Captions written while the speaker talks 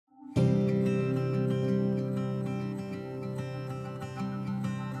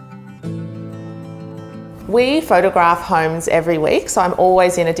We photograph homes every week, so I'm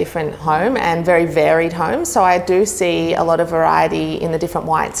always in a different home and very varied homes. So I do see a lot of variety in the different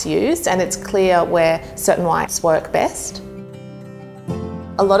whites used, and it's clear where certain whites work best.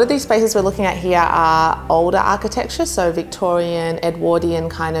 A lot of these spaces we're looking at here are older architecture, so Victorian, Edwardian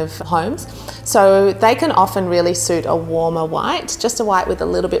kind of homes. So they can often really suit a warmer white, just a white with a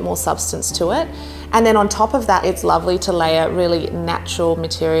little bit more substance to it. And then on top of that, it's lovely to layer really natural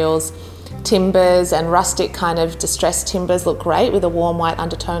materials. Timbers and rustic kind of distressed timbers look great with a warm white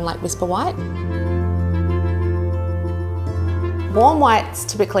undertone like Whisper White. Warm whites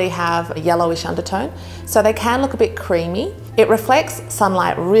typically have a yellowish undertone, so they can look a bit creamy. It reflects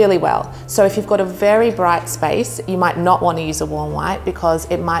sunlight really well, so if you've got a very bright space, you might not want to use a warm white because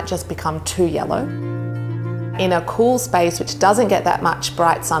it might just become too yellow. In a cool space which doesn't get that much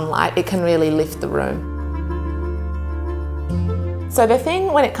bright sunlight, it can really lift the room. So the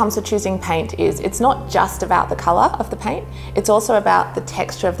thing when it comes to choosing paint is it's not just about the colour of the paint, it's also about the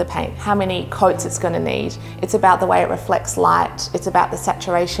texture of the paint, how many coats it's going to need. It's about the way it reflects light, it's about the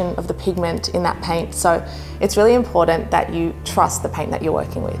saturation of the pigment in that paint. So it's really important that you trust the paint that you're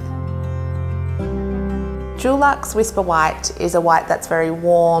working with. Dulux Whisper White is a white that's very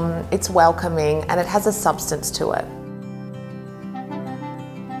warm, it's welcoming, and it has a substance to it.